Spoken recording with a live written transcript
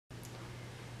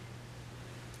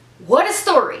What a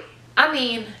story. I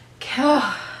mean,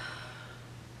 I'm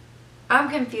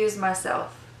confused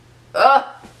myself. Ugh.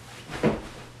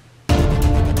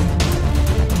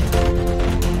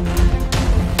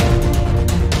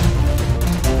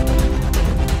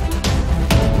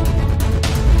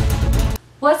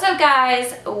 What's up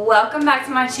guys? Welcome back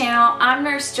to my channel. I'm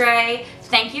Nurse Dre.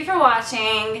 Thank you for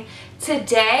watching.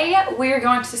 Today we're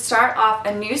going to start off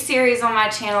a new series on my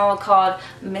channel called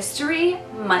Mystery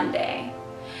Monday.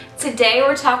 Today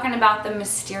we're talking about the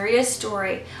mysterious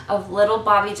story of little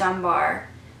Bobby Dunbar,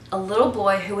 a little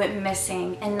boy who went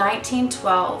missing in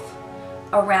 1912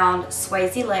 around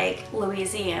Swayze Lake,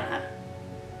 Louisiana.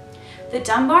 The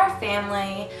Dunbar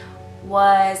family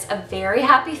was a very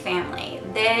happy family.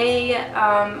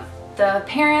 The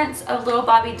parents of little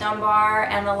Bobby Dunbar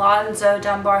and Alonzo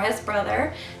Dunbar, his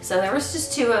brother, so there was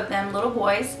just two of them, little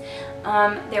boys.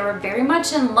 They were very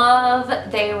much in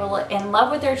love. They were in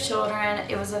love with their children.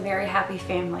 It was a very happy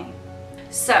family.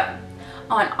 So,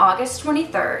 on August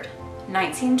 23rd,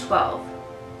 1912,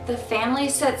 the family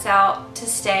sets out to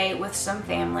stay with some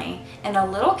family in a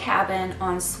little cabin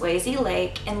on Swayze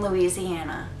Lake in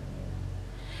Louisiana.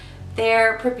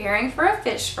 They're preparing for a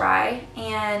fish fry,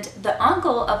 and the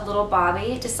uncle of little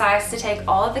Bobby decides to take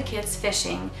all of the kids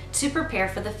fishing to prepare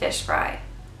for the fish fry.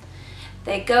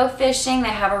 They go fishing, they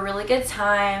have a really good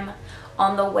time.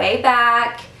 On the way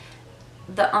back,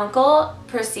 the uncle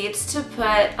proceeds to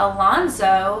put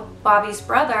Alonzo, Bobby's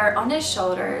brother, on his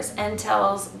shoulders and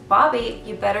tells Bobby,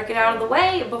 "You better get out of the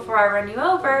way before I run you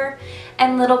over."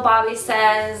 And little Bobby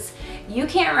says, "You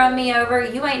can't run me over,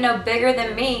 you ain't no bigger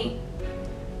than me."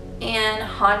 And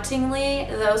hauntingly,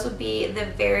 those would be the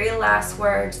very last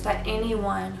words that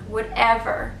anyone would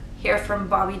ever hear from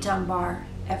Bobby Dunbar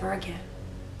ever again.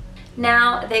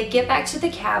 Now, they get back to the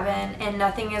cabin and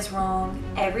nothing is wrong.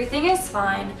 Everything is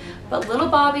fine, but little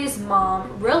Bobby's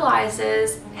mom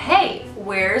realizes, hey,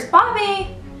 where's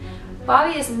Bobby?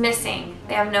 Bobby is missing.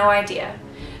 They have no idea.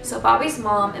 So Bobby's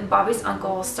mom and Bobby's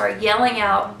uncle start yelling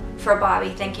out for Bobby,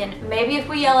 thinking maybe if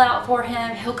we yell out for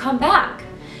him, he'll come back.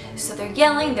 So they're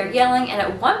yelling, and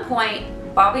at one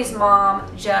point, Bobby's mom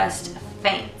just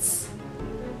faints.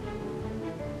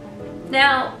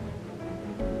 Now,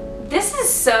 this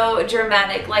is so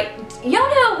dramatic. Like,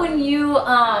 y'all know when you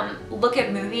look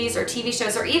at movies or TV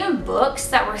shows or even books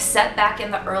that were set back in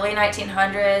the early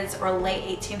 1900s or late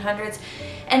 1800s,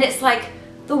 and it's like,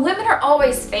 the women are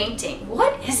always fainting.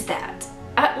 What is that?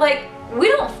 Like, we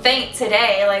don't faint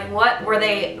today. Like, what, were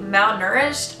they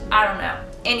malnourished? I don't know.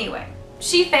 Anyway.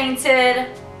 She fainted,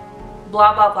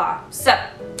 blah, blah, blah. So,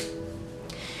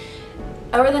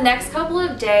 over the next couple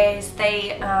of days,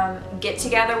 they get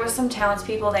together with some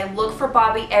townspeople. They look for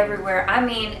Bobby everywhere. I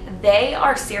mean, they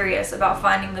are serious about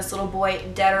finding this little boy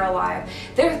dead or alive.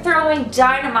 They're throwing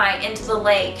dynamite into the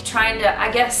lake, trying to,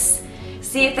 I guess,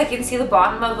 see if they can see the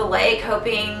bottom of the lake,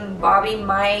 hoping Bobby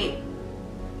might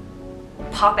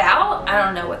pop out. I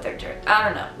don't know what they're doing. I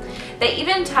don't know. They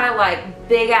even tie like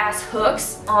big ass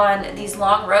hooks on these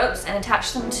long ropes and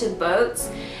attach them to boats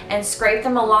and scrape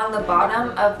them along the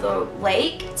bottom of the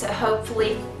lake to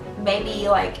hopefully maybe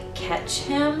like catch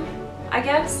him, I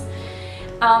guess.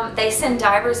 They send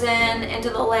divers into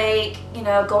the lake, you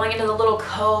know, going into the little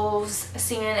coves,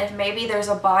 seeing if maybe there's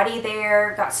a body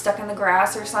there, got stuck in the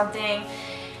grass or something.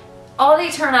 All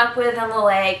they turn up with on the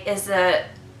lake is the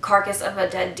carcass of a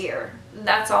dead deer.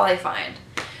 That's all they find.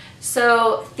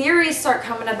 So theories start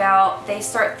coming about. They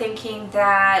start thinking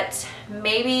that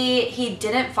maybe he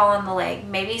didn't fall in the lake.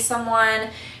 Maybe someone,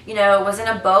 you know, was in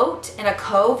a boat in a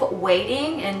cove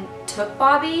waiting and took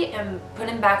Bobby and put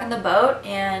him back in the boat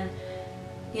and,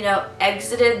 you know,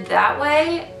 exited that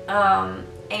way.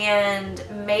 And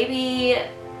maybe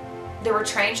there were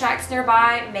train tracks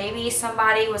nearby. Maybe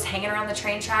somebody was hanging around the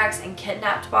train tracks and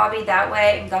kidnapped Bobby that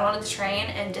way and got on the train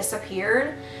and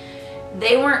disappeared.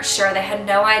 They weren't sure. They had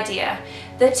no idea.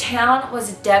 The town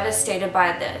was devastated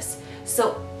by this.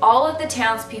 So all of the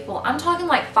townspeople, I'm talking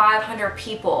like 500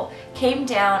 people, came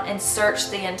down and searched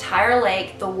the entire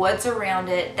lake, the woods around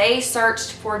it. They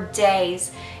searched for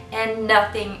days and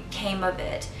nothing came of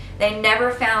it. They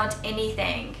never found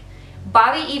anything.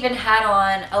 Bobby even had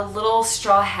on a little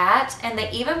straw hat, and they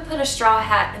even put a straw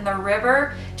hat in the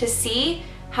river to see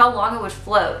how long it would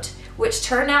float, which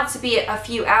turned out to be a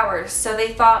few hours. So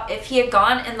they thought if he had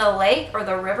gone in the lake or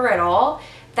the river at all,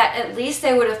 that at least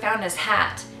they would have found his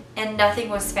hat, and nothing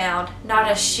was found. Not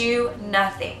a shoe,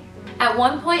 nothing. At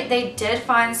one point they did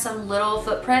find some little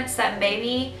footprints that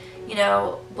maybe, you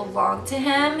know, belonged to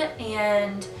him,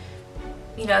 and,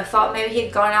 you know, thought maybe he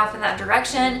had gone off in that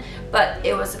direction, but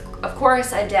it was, of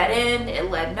course, a dead end. It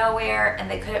led nowhere,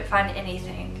 and they couldn't find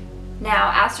anything. Now,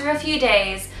 after a few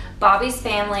days, Bobby's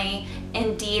family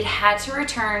indeed had to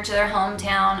return to their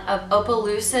hometown of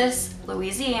Opelousas,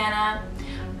 Louisiana,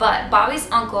 but Bobby's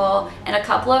uncle and a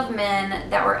couple of men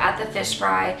that were at the fish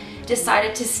fry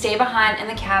decided to stay behind in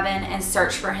the cabin and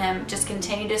search for him, just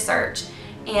continue to search.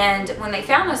 And when they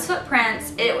found those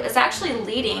footprints, it was actually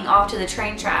leading off to the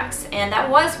train tracks. And that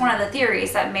was one of the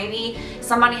theories, that maybe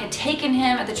somebody had taken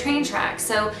him at the train tracks.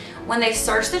 So when they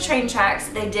searched the train tracks,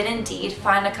 they did indeed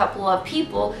find a couple of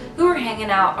people who were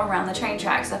hanging out around the train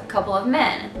tracks, a couple of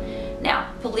men. Now,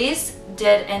 police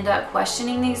did end up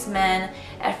questioning these men.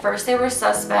 At first they were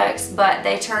suspects, but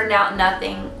they turned out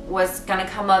nothing was gonna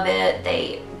come of it.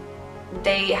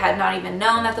 They had not even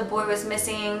known that the boy was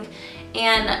missing,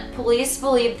 and police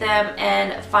believed them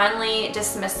and finally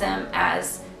dismissed them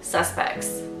as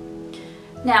suspects.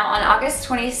 Now, on August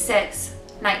 26,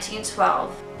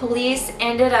 1912, police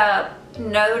ended up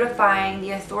notifying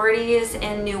the authorities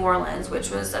in New Orleans,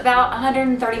 which was about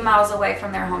 130 miles away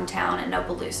from their hometown in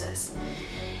Opelousas.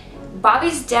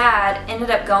 Bobby's dad ended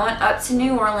up going up to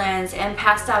New Orleans and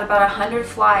passed out about 100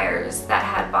 flyers that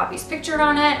had Bobby's picture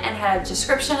on it and had a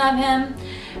description of him.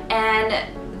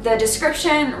 And the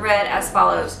description read as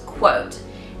follows, quote,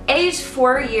 "Age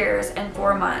 4 years and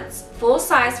 4 months, full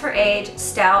size for age,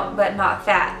 stout but not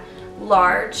fat,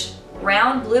 large,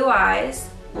 round blue eyes,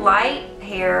 light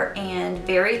hair and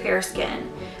very fair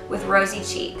skin with rosy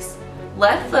cheeks.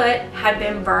 Left foot had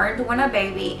been burned when a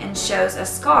baby and shows a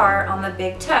scar on the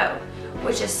big toe,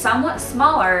 which is somewhat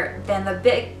smaller than the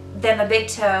big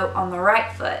toe on the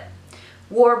right foot.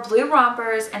 Wore blue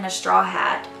rompers and a straw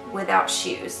hat without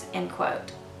shoes," end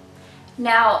quote.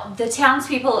 Now, the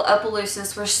townspeople of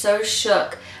Opelousas were so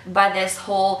shook by this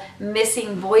whole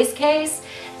missing boys case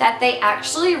that they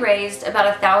actually raised about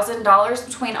 $1,000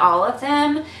 between all of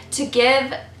them to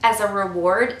give as a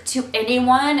reward to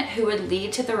anyone who would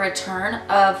lead to the return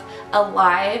of a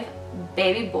live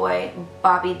baby boy,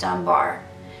 Bobby Dunbar.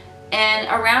 And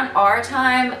around our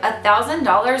time,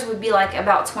 $1,000 would be like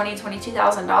about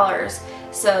 $22,000.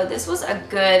 So this was a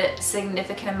good,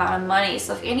 significant amount of money.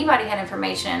 So if anybody had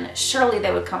information, surely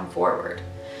they would come forward.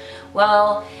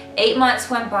 Well, 8 months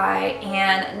went by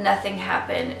and nothing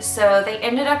happened. So they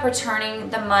ended up returning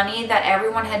the money that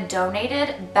everyone had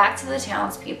donated back to the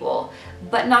townspeople,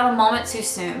 but not a moment too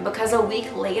soon, because a week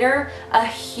later, a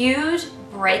huge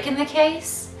break in the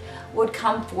case would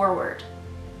come forward.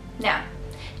 Now,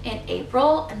 in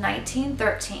April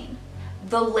 1913,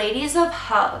 the ladies of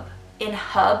Hub in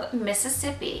Hub,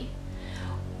 Mississippi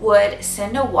would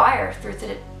send a wire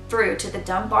through to the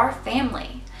Dunbar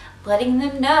family, letting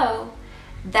them know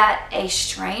that a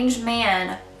strange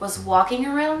man was walking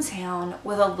around town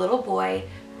with a little boy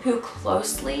who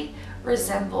closely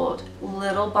resembled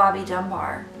little Bobby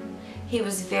Dunbar. He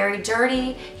was very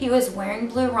dirty, he was wearing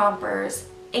blue rompers,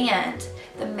 and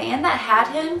the man that had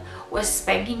him was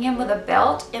spanking him with a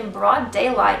belt in broad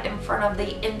daylight in front of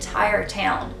the entire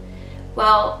town.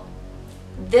 Well,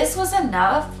 this was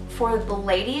enough for the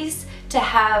ladies to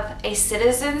have a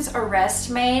citizen's arrest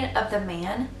made of the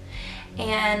man,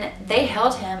 and they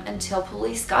held him until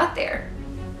police got there.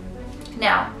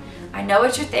 Now, I know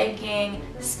what you're thinking,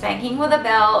 spanking with a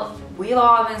belt. We've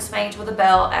all been spanked with a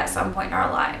belt at some point in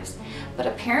our lives. But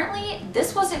apparently,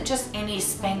 this wasn't just any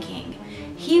spanking.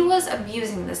 He was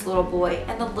abusing this little boy,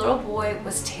 and the little boy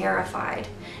was terrified,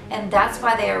 and that's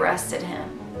why they arrested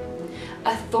him.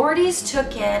 Authorities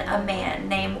took in a man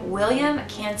named William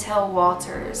Cantell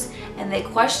Walters, and they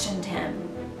questioned him.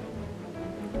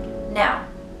 Now,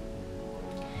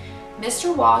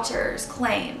 Mr. Walters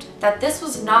claimed that this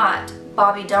was not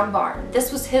Bobby Dunbar.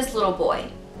 This was his little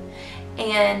boy.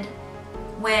 And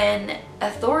when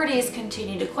authorities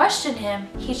continued to question him,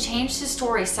 he changed his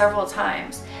story several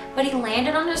times. But he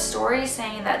landed on his story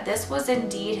saying that this was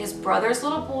indeed his brother's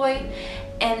little boy,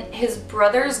 and his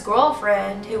brother's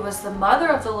girlfriend, who was the mother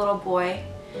of the little boy,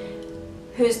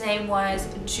 whose name was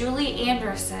Julie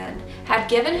Anderson, had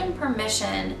given him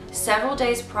permission several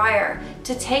days prior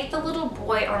to take the little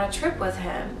boy on a trip with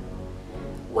him.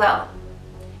 Well,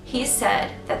 he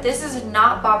said that this is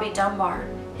not Bobby Dunbar.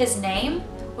 His name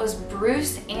was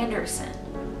Bruce Anderson.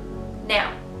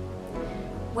 Now,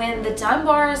 when the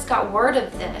Dunbars got word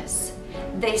of this,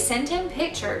 they sent in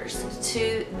pictures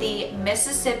to the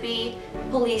Mississippi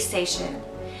police station,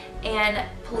 and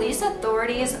police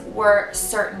authorities were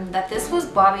certain that this was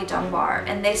Bobby Dunbar,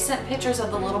 and they sent pictures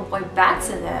of the little boy back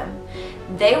to them.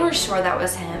 They were sure that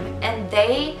was him, and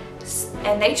they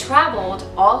traveled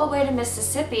all the way to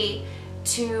Mississippi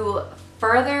to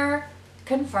further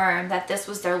confirm that this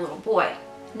was their little boy.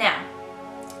 Now,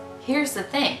 here's the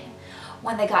thing.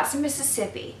 When they got to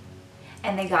Mississippi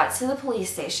and they got to the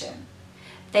police station,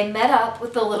 they met up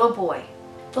with the little boy.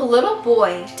 The little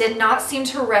boy did not seem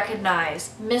to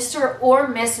recognize Mr. or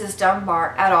Mrs.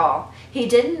 Dunbar at all. He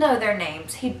didn't know their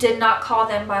names. He did not call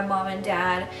them by mom and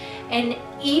dad. And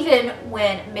even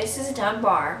when Mrs.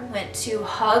 Dunbar went to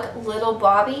hug little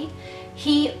Bobby,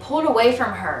 he pulled away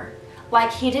from her,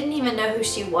 like he didn't even know who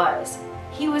she was.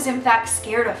 He was in fact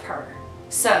scared of her.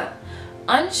 So,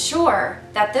 unsure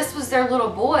that this was their little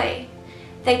boy,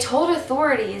 they told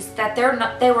authorities that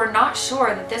they were not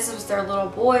sure that this was their little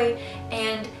boy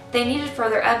and they needed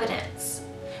further evidence.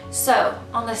 So,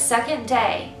 on the second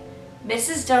day,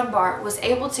 Mrs. Dunbar was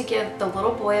able to give the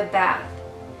little boy a bath.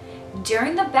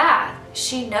 During the bath,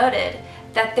 she noted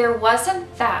that there was in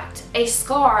fact a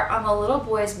scar on the little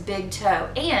boy's big toe,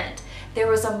 and there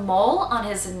was a mole on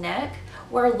his neck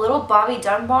where little Bobby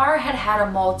Dunbar had had a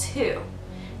mole too.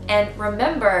 And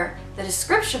remember, the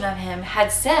description of him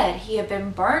had said he had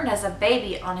been burned as a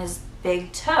baby on his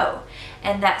big toe,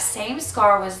 and that same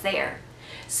scar was there.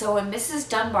 So when Mrs.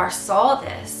 Dunbar saw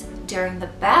this during the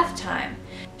bath time,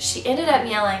 she ended up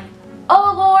yelling,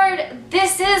 "Oh Lord,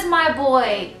 this is my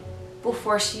boy,"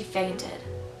 before she fainted.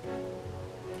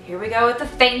 Here we go with the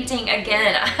fainting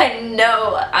again. I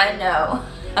know.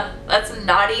 Let's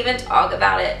not even talk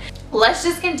about it. Let's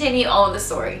just continue on with the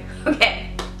story. Okay.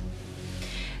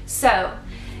 So,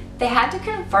 they had to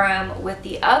confirm with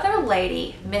the other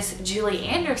lady, Miss Julie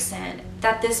Anderson,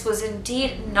 that this was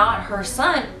indeed not her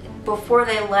son before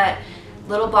they let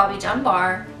little Bobby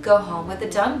Dunbar go home with the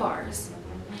Dunbars.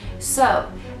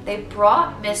 So, they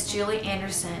brought Miss Julie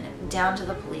Anderson down to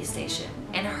the police station,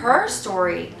 and her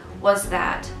story was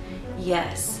that,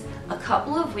 yes, a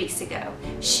couple of weeks ago,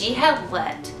 she had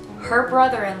let her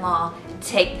brother-in-law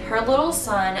take her little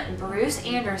son, Bruce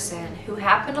Anderson, who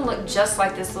happened to look just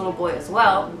like this little boy as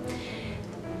well,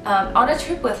 on a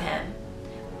trip with him.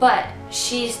 But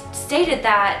she stated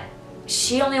that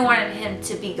she only wanted him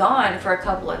to be gone for a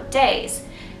couple of days,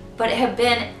 but it had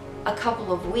been a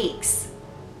couple of weeks.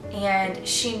 And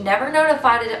she never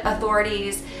notified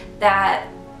authorities that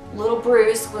little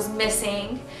Bruce was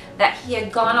missing, that he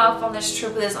had gone off on this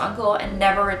trip with his uncle and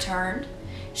never returned.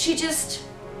 She just,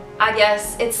 I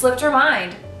guess it slipped her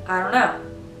mind. I don't know.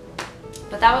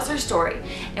 But that was her story.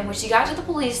 And when she got to the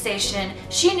police station,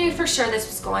 she knew for sure this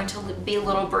was going to be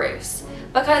little Bruce,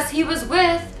 because he was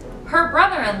with her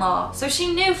brother-in-law. So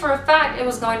she knew for a fact it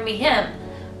was going to be him.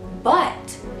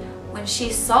 But when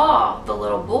she saw the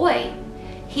little boy,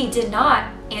 he did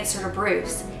not answer to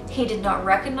Bruce. He did not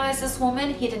recognize this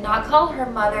woman. He did not call her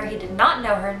mother. He did not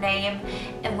know her name.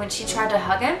 And when she tried to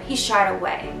hug him, he shied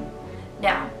away.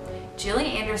 Now,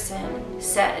 Julie Anderson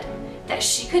said that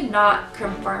she could not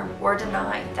confirm or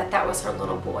deny that that was her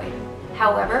little boy.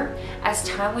 However, as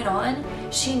time went on,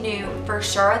 she knew for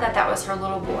sure that that was her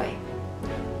little boy.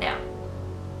 Now,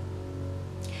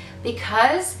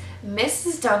 because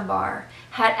Mrs. Dunbar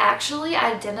had actually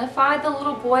identified the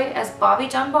little boy as Bobby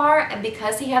Dunbar, and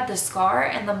because he had the scar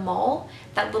and the mole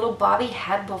that little Bobby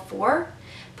had before,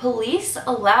 police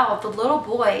allowed the little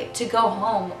boy to go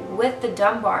home with the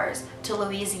Dunbars to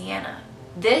Louisiana.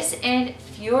 This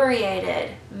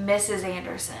infuriated Mrs.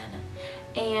 Anderson,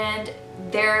 and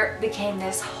there became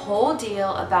this whole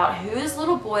deal about whose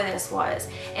little boy this was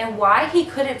and why he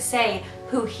couldn't say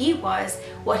who he was,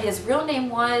 what his real name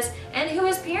was, and who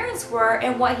his parents were,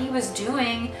 and what he was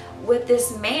doing with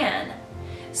this man.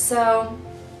 So,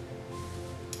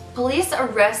 police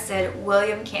arrested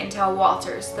William Cantel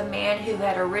Walters, the man who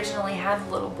had originally had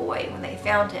the little boy when they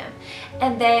found him,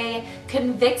 and they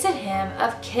convicted him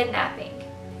of kidnapping.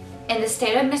 In the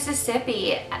state of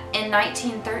Mississippi in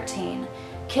 1913,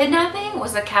 kidnapping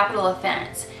was a capital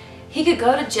offense. He could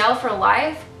go to jail for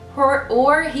life,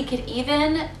 or he could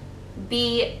even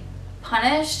be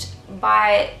punished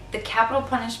by the capital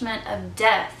punishment of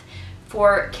death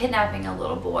for kidnapping a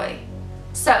little boy.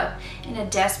 So, in a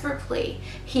desperate plea,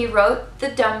 he wrote the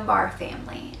Dunbar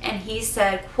family, and he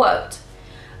said, quote,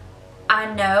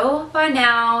 "I know by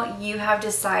now you have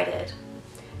decided.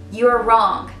 You are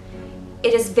wrong.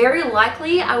 It is very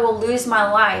likely I will lose my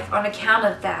life on account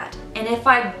of that, and if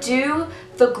I do,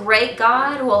 the great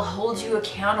God will hold you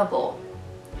accountable."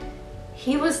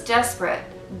 He was desperate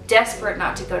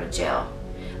not to go to jail.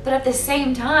 But at the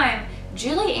same time,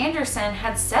 Julie Anderson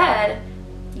had said,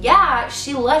 yeah,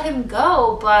 she let him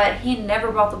go, but he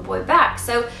never brought the boy back.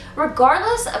 So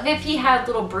regardless of if he had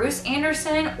little Bruce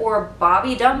Anderson or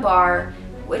Bobby Dunbar,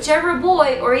 whichever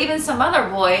boy or even some other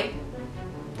boy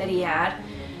that he had,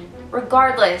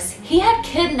 regardless, he had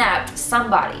kidnapped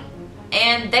somebody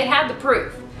and they had the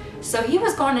proof. So he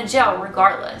was going to jail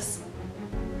regardless.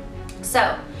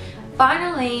 So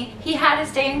finally, he had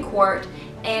his day in court,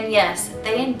 And yes,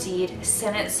 they indeed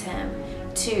sentenced him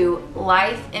to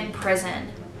life in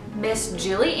prison. Miss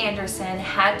Julie Anderson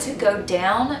had to go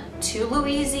down to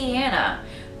Louisiana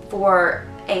for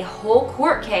a whole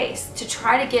court case to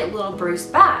try to get little Bruce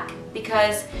back,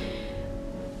 because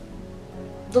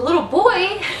the little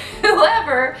boy,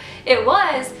 whoever it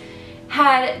was,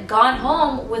 had gone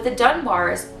home with the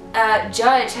Dunbars. A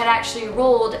judge had actually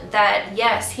ruled that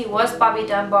yes, he was Bobby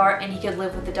Dunbar and he could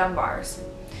live with the Dunbars.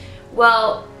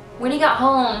 Well, when he got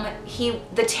home,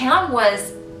 the town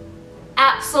was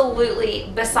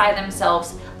absolutely beside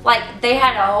themselves. Like, they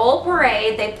had a whole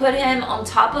parade. They put him on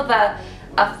top of a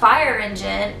fire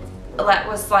engine that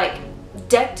was like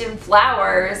decked in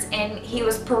flowers, and he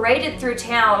was paraded through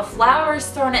town, flowers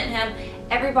thrown at him.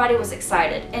 Everybody was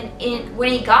excited. And when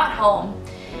he got home,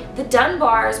 the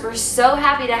Dunbars were so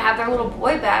happy to have their little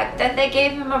boy back that they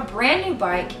gave him a brand new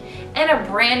bike and a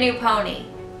brand new pony.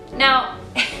 Now,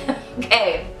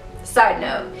 okay, side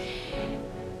note,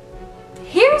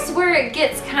 here's where it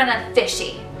gets kind of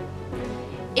fishy.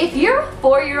 If you're a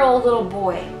 4-year-old little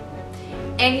boy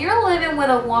and you're living with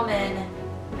a woman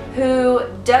who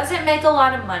doesn't make a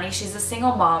lot of money, she's a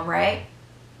single mom, right?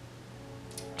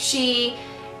 She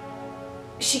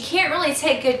can't really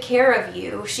take good care of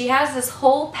you. She has this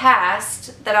whole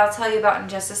past that I'll tell you about in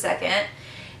just a second.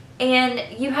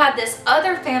 And you have this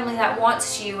other family that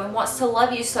wants you and wants to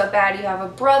love you so bad. You have a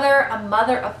brother, a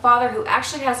mother, a father who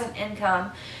actually has an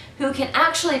income, who can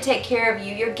actually take care of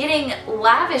you. You're getting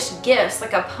lavish gifts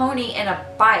like a pony and a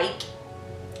bike.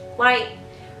 Like,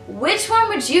 which one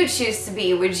would you choose to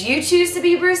be? Would you choose to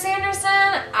be Bruce Anderson?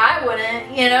 I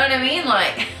wouldn't, you know what I mean?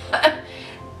 Like,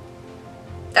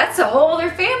 that's a whole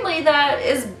other family that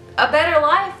is a better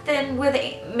life than with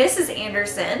Mrs.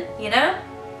 Anderson, you know?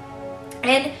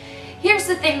 And here's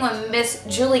the thing with Miss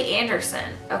Julie Anderson,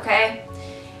 okay?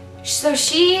 So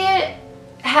she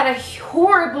had a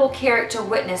horrible character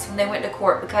witness when they went to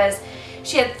court, because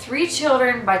she had 3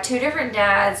 children by 2 different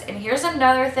dads. And here's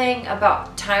another thing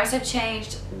about times have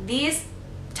changed. These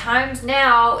times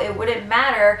now, it wouldn't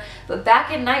matter, but back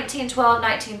in 1912,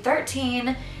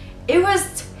 1913, it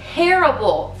was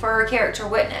terrible for her character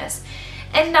witness.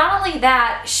 And not only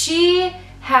that, she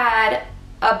had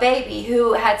a baby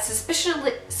who had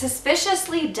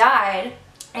suspiciously died,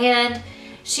 and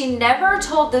she never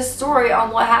told this story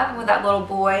on what happened with that little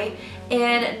boy,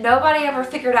 and nobody ever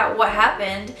figured out what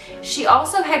happened. She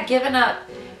also had given up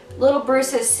little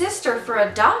Bruce's sister for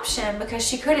adoption because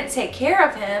she couldn't take care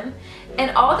of him,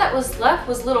 and all that was left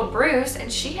was little Bruce,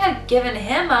 and she had given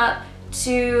him up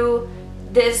to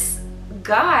this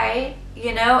guy,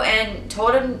 you know, and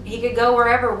told him he could go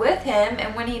wherever with him.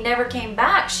 And when he never came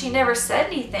back, she never said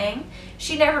anything.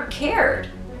 She never cared.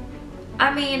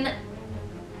 I mean,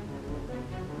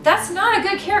 that's not a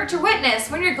good character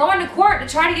witness when you're going to court to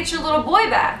try to get your little boy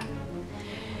back.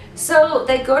 So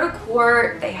they go to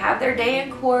court, they have their day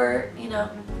in court, you know.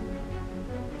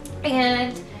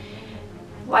 And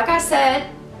like I said,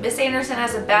 Miss Anderson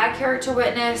has a bad character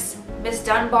witness. Miss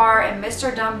Dunbar and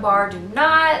Mr. Dunbar do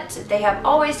not. They have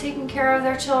always taken care of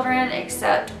their children,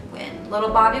 except when little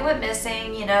Bobby went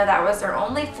missing. You know, that was their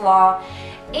only flaw.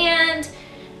 And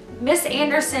Miss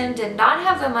Anderson did not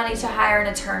have the money to hire an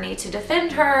attorney to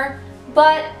defend her,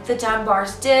 but the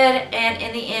Dunbars did. And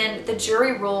in the end, the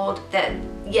jury ruled that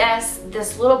yes,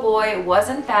 this little boy was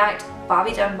in fact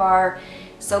Bobby Dunbar.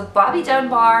 So Bobby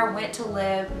Dunbar went to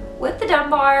live with the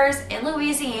Dunbars in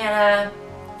Louisiana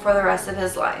for the rest of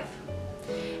his life.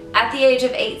 At the age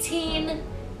of 18,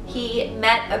 he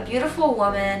met a beautiful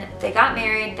woman. They got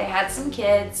married, they had some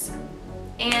kids,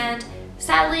 and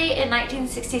sadly in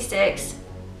 1966,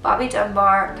 Bobby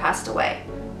Dunbar passed away.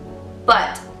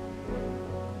 But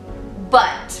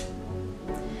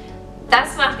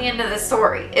that's not the end of the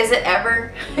story, is it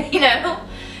ever? You know?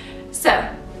 So,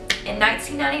 in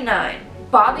 1999,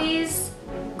 Bobby's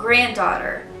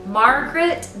granddaughter,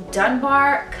 Margaret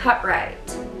Dunbar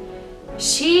Cutright,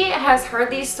 she has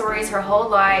heard these stories her whole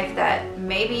life, that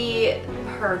maybe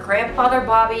her grandfather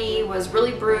Bobby was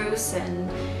really Bruce,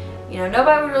 and you know,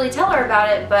 nobody would really tell her about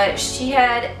it, but she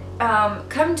had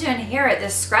come to inherit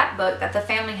this scrapbook that the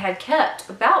family had kept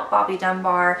about Bobby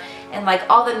Dunbar, and like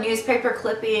all the newspaper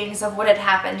clippings of what had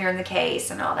happened during the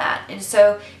case and all that. And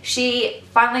so she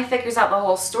finally figures out the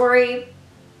whole story.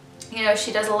 You know,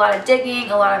 she does a lot of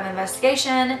digging, a lot of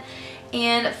investigation,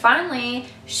 and finally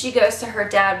she goes to her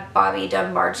dad, Bobby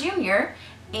Dunbar Jr.,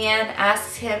 and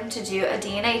asks him to do a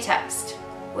DNA test.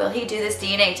 Will he do this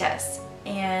DNA test?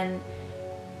 And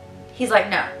he's like,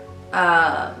 no.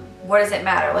 What does it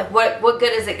matter? Like, what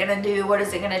good is it gonna do? What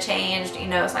is it gonna change? You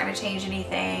know, it's not gonna change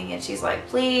anything. And she's like,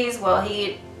 please. Well,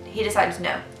 he decides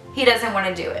no. He doesn't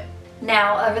want to do it.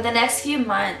 Now, over the next few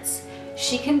months,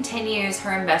 she continues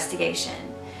her investigation.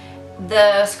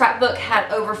 The scrapbook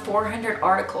had over 400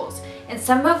 articles, and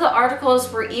some of the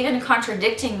articles were even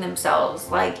contradicting themselves.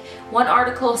 Like, one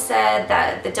article said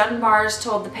that the Dunbars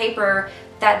told the paper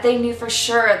that they knew for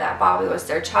sure that Bobby was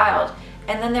their child.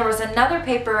 And then there was another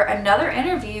paper, another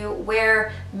interview,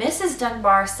 where Mrs.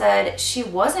 Dunbar said she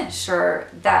wasn't sure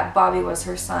that Bobby was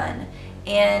her son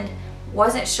and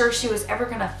wasn't sure she was ever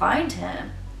going to find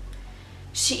him.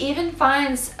 She even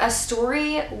finds a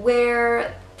story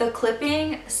where the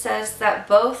clipping says that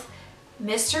both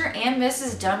Mr. and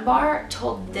Mrs. Dunbar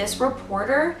told this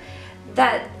reporter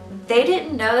that they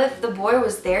didn't know if the boy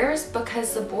was theirs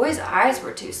because the boy's eyes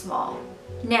were too small.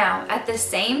 Now, at the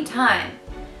same time,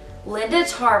 Linda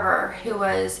Tarver, who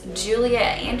was Julia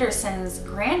Anderson's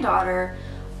granddaughter,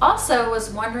 also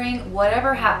was wondering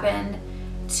whatever happened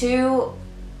to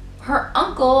her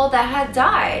uncle that had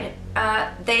died.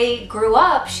 They grew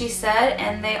up, she said,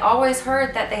 and they always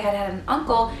heard that they had an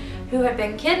uncle who had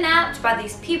been kidnapped by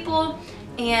these people,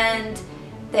 and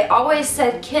they always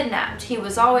said kidnapped. He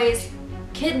was always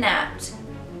kidnapped,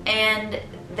 and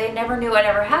they never knew what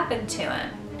ever happened to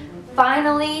him.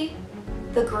 Finally,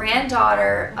 the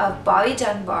granddaughter of Bobby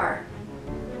Dunbar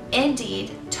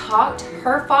indeed talked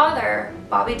her father,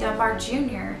 Bobby Dunbar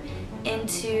Jr.,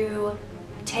 into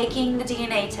taking the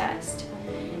DNA test.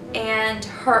 And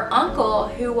her uncle,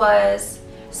 who was,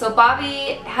 so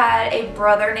Bobby had a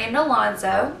brother named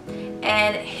Alonzo,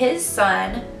 and his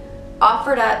son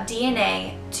offered up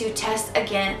DNA to test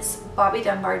against Bobby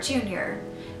Dunbar Jr.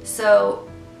 So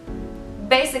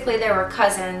basically they were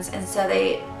cousins, and so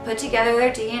they put together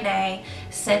their DNA,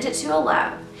 sent it to a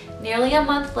lab. Nearly a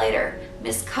month later,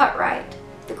 Miss Cutright,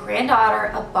 the granddaughter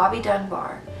of Bobby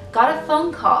Dunbar, got a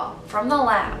phone call from the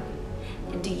lab.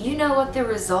 And do you know what the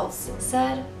results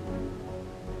said?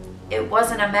 It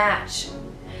wasn't a match.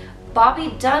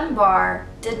 Bobby Dunbar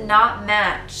did not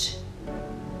match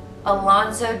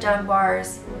Alonzo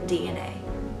Dunbar's DNA.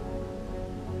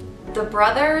 The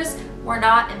brothers were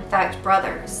not in fact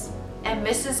brothers, and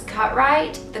Mrs.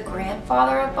 Cutright, the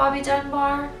grandfather of Bobby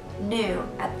Dunbar, knew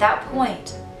at that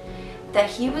point that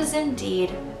he was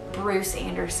indeed Bruce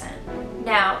Anderson.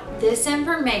 Now, this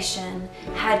information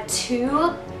had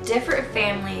two different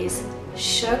families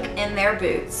shook in their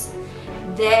boots.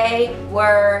 They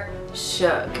were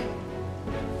shook.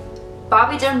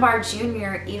 Bobby Dunbar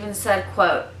Jr. even said,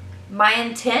 quote, "My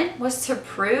intent was to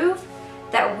prove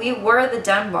that we were the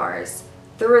Dunbars.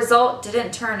 The result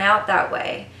didn't turn out that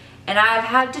way, and I have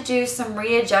had to do some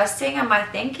readjusting on my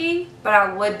thinking, but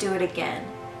I would do it again."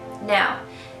 Now,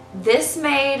 this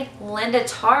made Linda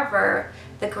Tarver,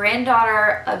 the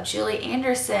granddaughter of Julie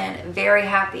Anderson, very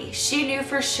happy. She knew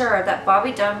for sure that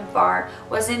Bobby Dunbar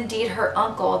was indeed her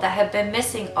uncle that had been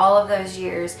missing all of those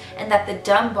years, and that the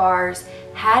Dunbars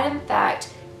had in fact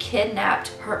kidnapped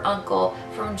her uncle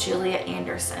from Julia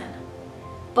Anderson.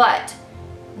 But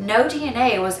no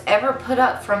DNA was ever put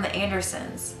up from the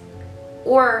Andersons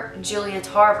or Julia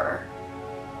Tarver.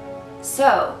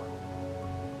 So,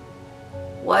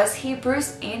 was he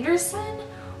Bruce Anderson,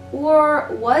 or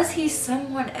was he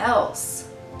someone else?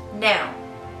 Now,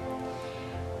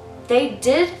 they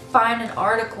did find an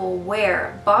article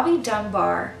where Bobby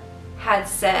Dunbar had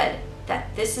said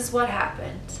that this is what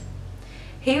happened.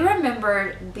 He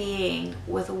remembered being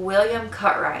with William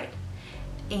Cutright,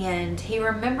 and he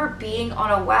remembered being on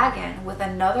a wagon with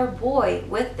another boy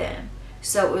with them.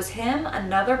 So it was him,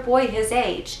 another boy his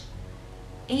age,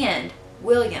 and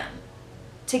William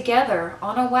together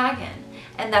on a wagon,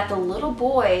 and that the little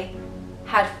boy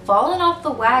had fallen off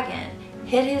the wagon,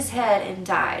 hit his head, and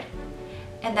died,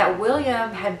 and that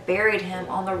William had buried him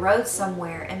on the road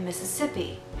somewhere in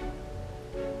Mississippi.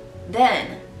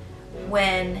 Then,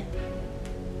 when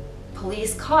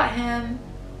police caught him,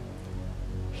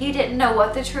 he didn't know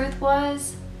what the truth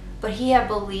was, but he had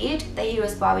believed that he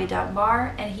was Bobby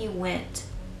Dunbar, and he went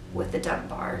with the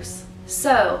Dunbars.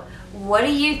 So, what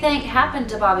do you think happened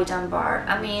to Bobby Dunbar?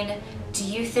 I mean, do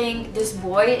you think this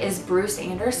boy is Bruce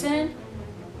Anderson?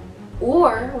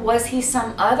 Or was he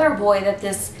some other boy that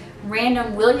this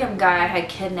random William guy had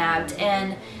kidnapped,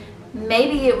 and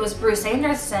maybe it was Bruce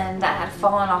Anderson that had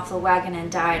fallen off the wagon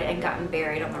and died and gotten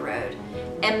buried on the road?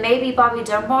 And maybe Bobby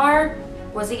Dunbar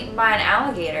was eaten by an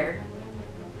alligator.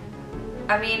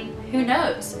 I mean, who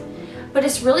knows? But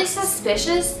it's really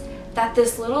suspicious that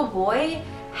this little boy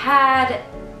had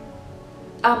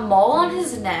a mole on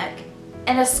his neck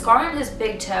and a scar on his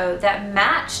big toe that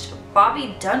matched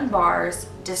Bobby Dunbar's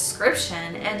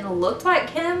description and looked like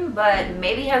him, but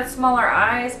maybe had smaller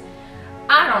eyes.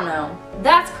 I don't know.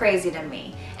 That's crazy to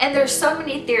me. And there's so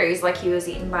many theories, like he was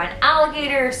eaten by an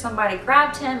alligator, somebody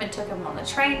grabbed him and took him on the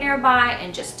train nearby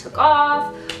and just took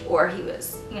off, or he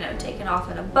was, you know, taken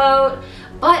off in a boat.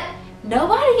 But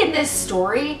nobody in this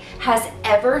story has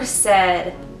ever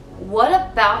said, what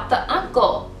about the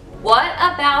uncle? What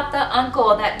about the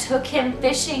uncle that took him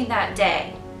fishing that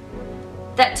day?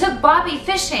 That took Bobby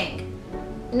fishing?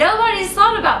 Nobody's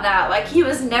thought about that. Like, he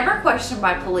was never questioned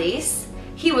by police.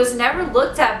 He was never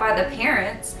looked at by the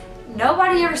parents.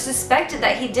 Nobody ever suspected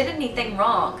that he did anything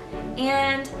wrong.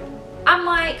 And I'm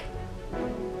like,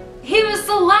 he was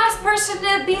the last person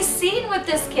to be seen with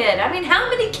this kid. I mean, how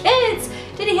many kids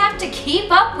did he have to keep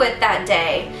up with that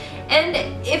day? And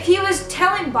if he was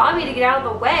telling Bobby to get out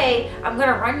of the way, I'm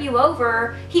gonna run you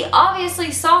over, he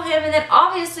obviously saw him, and then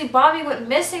obviously Bobby went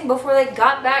missing before they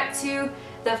got back to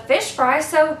the fish fry.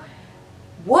 So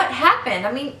what happened?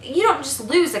 I mean, you don't just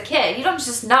lose a kid. You don't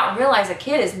just not realize a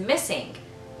kid is missing.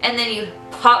 And then you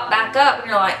pop back up and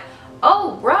you're like,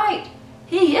 oh, right,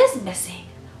 he is missing.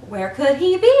 Where could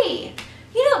he be?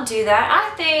 You don't do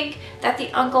that. I think that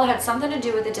the uncle had something to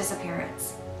do with the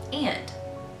disappearance. And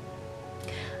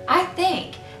I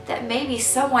think that maybe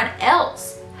someone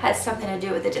else had something to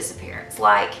do with the disappearance.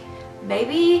 Like,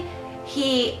 maybe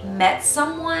he met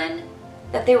someone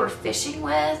that they were fishing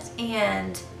with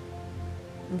and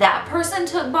that person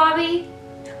took Bobby.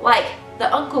 Like,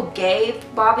 the uncle gave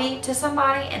Bobby to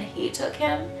somebody and he took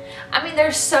him. I mean,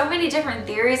 there's so many different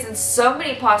theories and so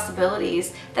many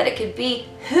possibilities that it could be.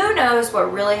 Who knows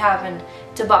what really happened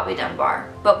to Bobby Dunbar?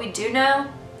 But we do know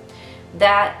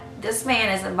that this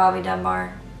man isn't Bobby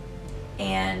Dunbar,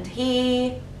 and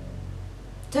he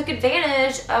took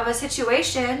advantage of a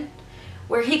situation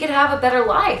where he could have a better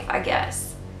life, I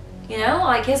guess. You know,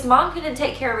 like, his mom couldn't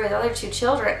take care of his other two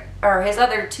children, or his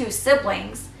other two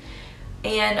siblings,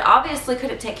 and obviously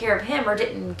couldn't take care of him, or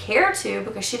didn't care to,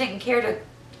 because she didn't care to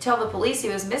tell the police he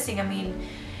was missing. I mean,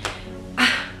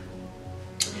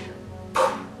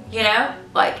 you know,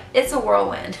 like, it's a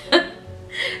whirlwind.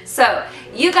 So,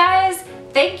 you guys,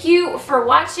 thank you for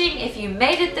watching. If you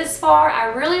made it this far, I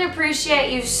really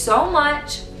appreciate you so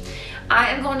much. I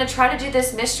am going to try to do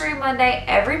this Mystery Monday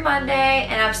every Monday,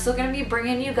 and I'm still going to be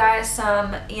bringing you guys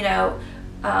some, you know,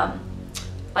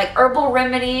 like herbal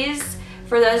remedies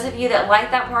for those of you that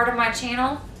like that part of my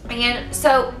channel. And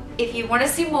so if you want to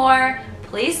see more,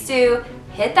 please do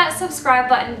hit that subscribe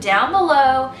button down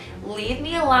below, leave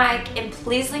me a like, and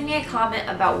please leave me a comment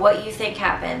about what you think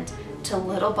happened to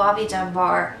little Bobby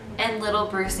Dunbar and little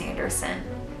Bruce Anderson.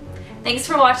 Thanks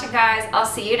for watching, guys. I'll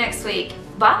see you next week.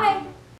 Bye.